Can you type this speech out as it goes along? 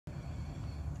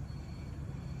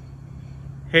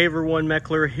Hey everyone,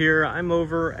 Mechler here. I'm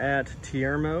over at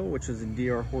Tiermo, which is a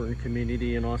DR Horton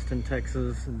community in Austin,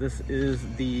 Texas. This is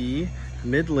the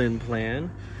Midland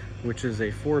plan, which is a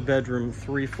 4-bedroom,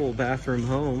 3 full bathroom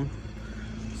home.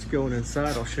 Let's go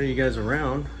inside. I'll show you guys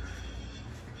around.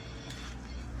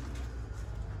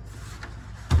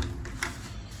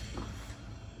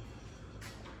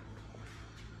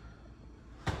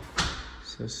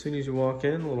 So as soon as you walk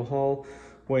in, a little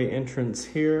hallway entrance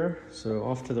here. So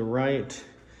off to the right,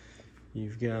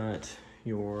 you've got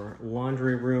your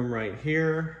laundry room right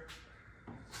here.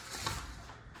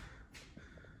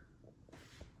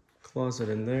 Closet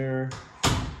in there.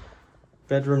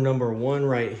 Bedroom number 1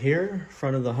 right here,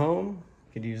 front of the home.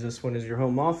 You could use this one as your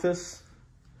home office.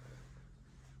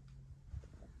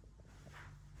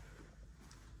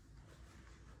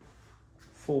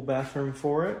 Full bathroom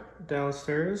for it,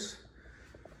 downstairs.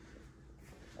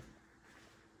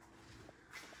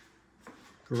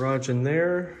 Garage in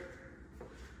there.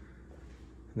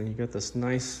 And then you got this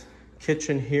nice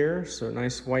kitchen here, so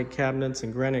nice white cabinets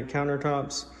and granite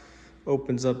countertops.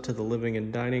 Opens up to the living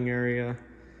and dining area.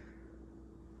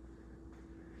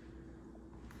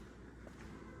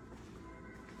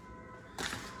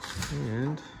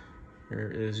 And here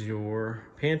is your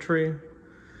pantry.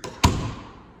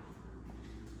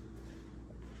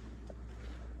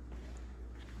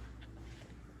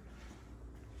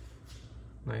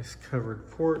 Nice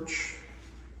covered porch.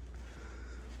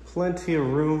 Plenty of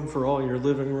room for all your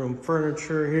living room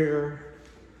furniture here.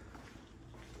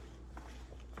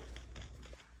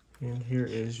 And here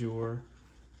is your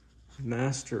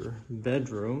master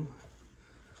bedroom.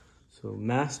 So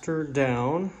master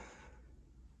down.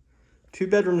 2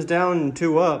 bedrooms down and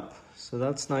 2 up. So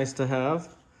that's nice to have.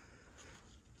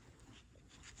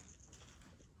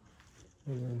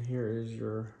 And then here is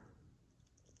your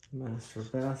master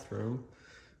bathroom.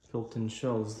 Built-in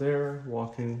shelves there,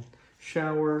 walk-in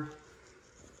shower,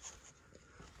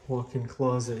 walk-in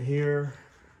closet here.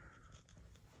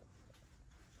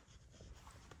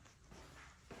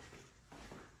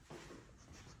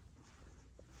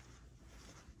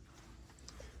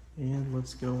 And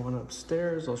let's go on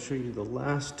upstairs. I'll show you the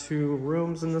last 2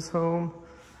 rooms in this home.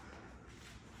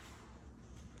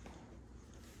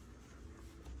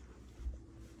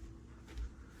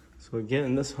 So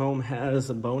again, this home has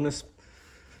a bonus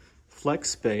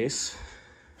flex space,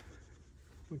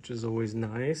 which is always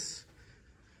nice.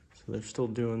 So they're still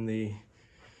doing the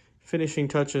finishing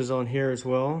touches on here as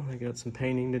well. They got some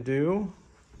painting to do,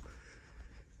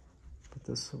 but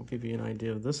this will give you an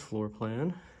idea of this floor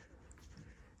plan.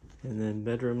 And then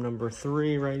bedroom number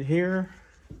 3 right here.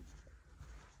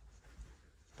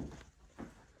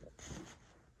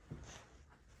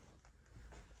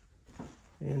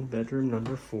 And bedroom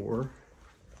number 4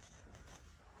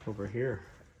 over here.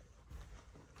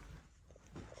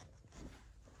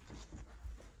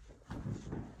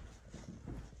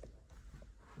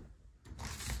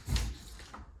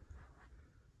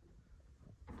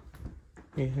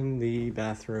 And the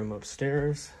bathroom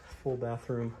upstairs, full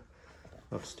bathroom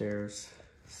upstairs,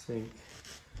 sink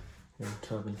and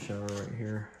tub and shower right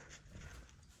here.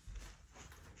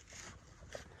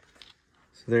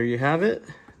 So there you have it,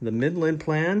 the Midland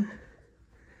plan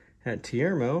at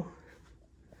Tiermo,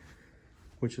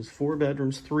 which is 4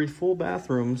 bedrooms, 3 full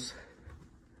bathrooms.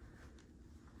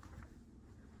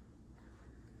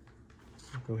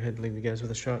 I'll go ahead and leave you guys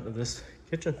with a shot of this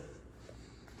kitchen.